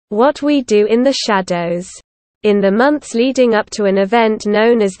What We Do in the Shadows. In the months leading up to an event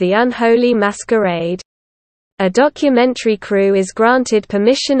known as the Unholy Masquerade, a documentary crew is granted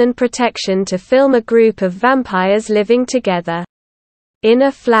permission and protection to film a group of vampires living together in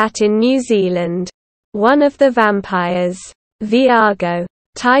a flat in New Zealand. One of the vampires, Viago,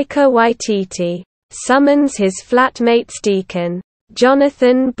 Taika Waititi, summons his flatmates Deacon,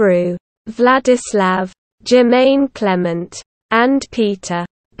 Jonathan Brugh, Vladislav, Jemaine Clement, and Peter,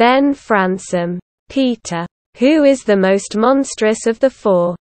 Ben Fransham. Peter, who is the most monstrous of the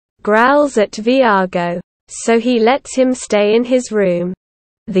four, growls at Viago, so he lets him stay in his room.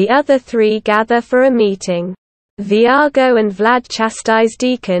 The other three gather for a meeting. Viago and Vlad chastise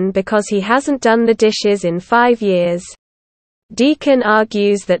Deacon because he hasn't done the dishes in 5 years. Deacon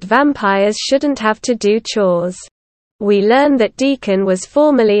argues that vampires shouldn't have to do chores. We learn that Deacon was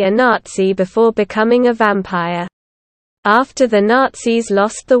formerly a Nazi before becoming a vampire. After the Nazis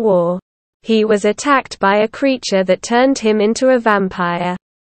lost the war, he was attacked by a creature that turned him into a vampire,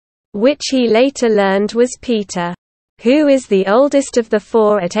 which he later learned was Peter, who is the oldest of the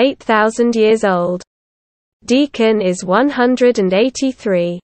four at 8,000 years old. Deacon is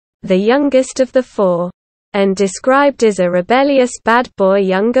 183, the youngest of the four, and described as a rebellious bad boy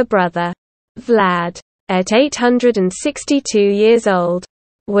younger brother. Vlad, at 862 years old,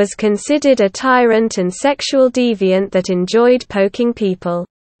 was considered a tyrant and sexual deviant that enjoyed poking people.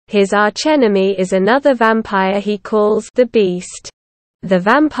 His archenemy is another vampire he calls the Beast. The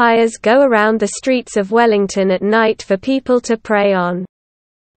vampires go around the streets of Wellington at night for people to prey on.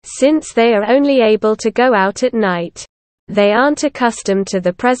 Since they are only able to go out at night, they aren't accustomed to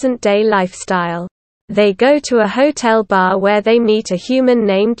the present-day lifestyle. They go to a hotel bar where they meet a human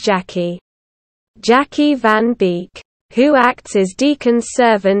named Jackie Van Beek, who acts as Deacon's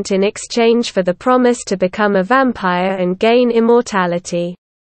servant in exchange for the promise to become a vampire and gain immortality.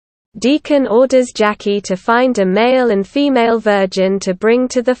 Deacon orders Jackie to find a male and female virgin to bring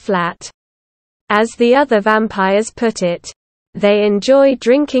to the flat. As the other vampires put it, they enjoy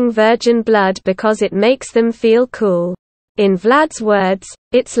drinking virgin blood because it makes them feel cool. In Vlad's words,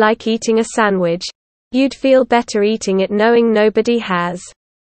 it's like eating a sandwich. You'd feel better eating it knowing nobody has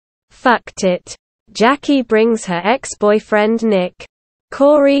fucked it. Jackie brings her ex-boyfriend Nick,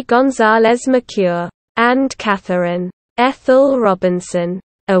 Cori Gonzalez-Macuer, and Catherine Ethel Robinson,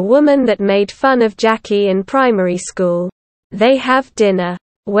 a woman that made fun of Jackie in primary school. They have dinner,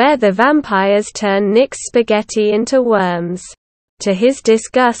 where the vampires turn Nick's spaghetti into worms. To his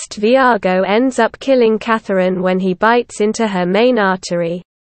disgust, Viago ends up killing Catherine when he bites into her main artery,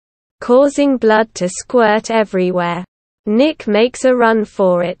 causing blood to squirt everywhere. Nick makes a run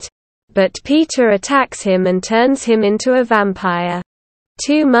for it, but Peter attacks him and turns him into a vampire.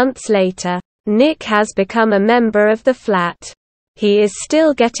 2 months later, Nick has become a member of the flat. He is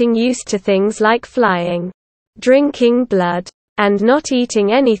still getting used to things like flying, drinking blood, and not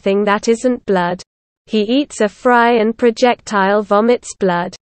eating anything that isn't blood. He eats a fry and projectile vomits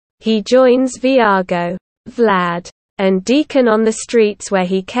blood. He joins Viago, Vlad, and Deacon on the streets where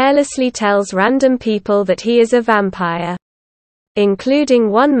he carelessly tells random people that he is a vampire,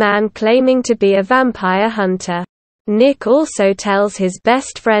 including one man claiming to be a vampire hunter. Nick also tells his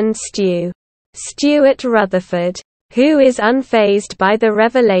best friend Stuart Rutherford, who is unfazed by the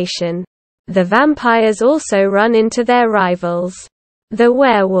revelation. The vampires also run into their rivals, the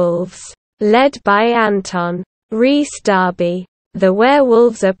werewolves, led by Anton Rhys Darby. The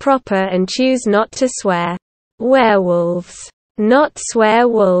werewolves are proper and choose not to swear. Werewolves, not swear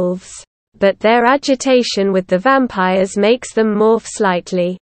wolves. But their agitation with the vampires makes them morph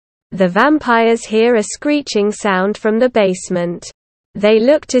slightly. The vampires hear a screeching sound from the basement. They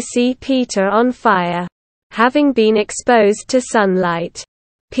look to see Peter on fire, having been exposed to sunlight.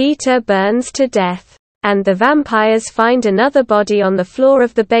 Peter burns to death, and the vampires find another body on the floor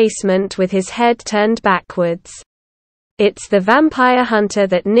of the basement with his head turned backwards. It's the vampire hunter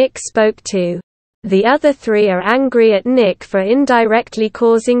that Nick spoke to. The other three are angry at Nick for indirectly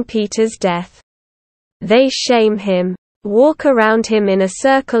causing Peter's death. They shame him, walk around him in a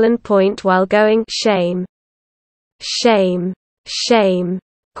circle and point while going, "Shame, shame, shame,"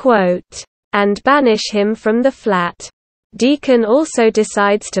 quote, and banish him from the flat. Deacon also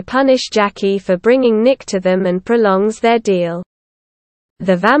decides to punish Jackie for bringing Nick to them and prolongs their deal.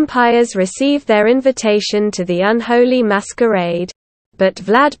 The vampires receive their invitation to the Unholy Masquerade, but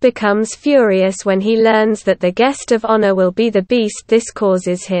Vlad becomes furious when he learns that the guest of honor will be the Beast. This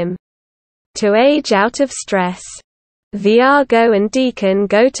causes him to age out of stress. Viago and Deacon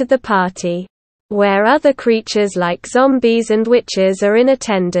go to the party, where other creatures like zombies and witches are in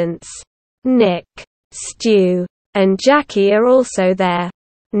attendance. Nick, Stu, and Jackie are also there.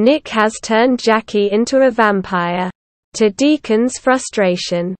 Nick has turned Jackie into a vampire. To Deacon's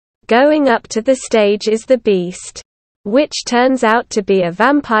frustration. Going up to the stage is the Beast, which turns out to be a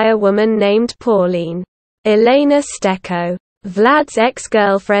vampire woman named Pauline. Elena Stejko, Vlad's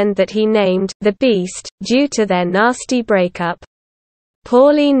ex-girlfriend that he named the Beast, due to their nasty breakup.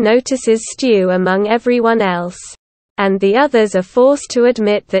 Pauline notices Stu among everyone else, and the others are forced to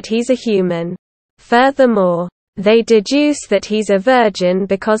admit that he's a human. Furthermore, they deduce that he's a virgin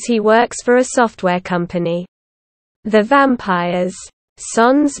because he works for a software company. The vampires,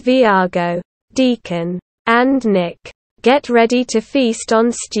 Sons Viago, Deacon, and Nick, get ready to feast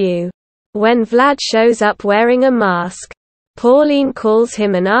on Stu. When Vlad shows up wearing a mask, Pauline calls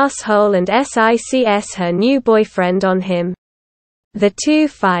him an asshole and sics her new boyfriend on him. The two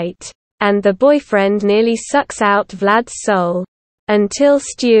fight, and the boyfriend nearly sucks out Vlad's soul, until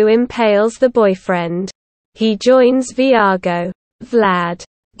Stu impales the boyfriend. He joins Viago, Vlad,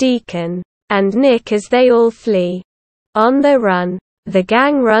 Deacon, and Nick as they all flee. On the run, the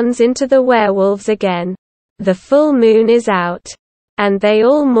gang runs into the werewolves again. The full moon is out, and they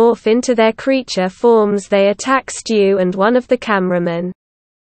all morph into their creature forms. They attack Stu and one of the cameramen,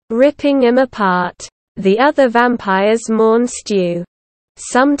 ripping him apart. The other vampires mourn Stu.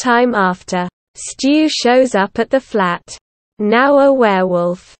 Sometime after, Stu shows up at the flat. Now a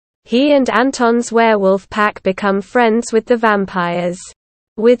werewolf, he and Anton's werewolf pack become friends with the vampires.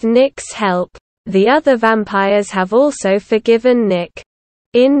 With Nick's help, the other vampires have also forgiven Nick.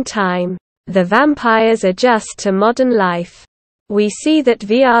 In time, the vampires adjust to modern life. We see that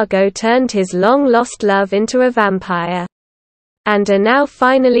Viago turned his long-lost love into a vampire, and are now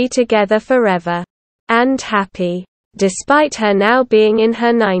finally together forever. And happy. Despite her now being in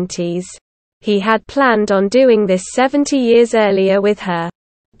her 90s. He had planned on doing this 70 years earlier with her.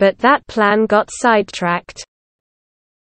 But that plan got sidetracked.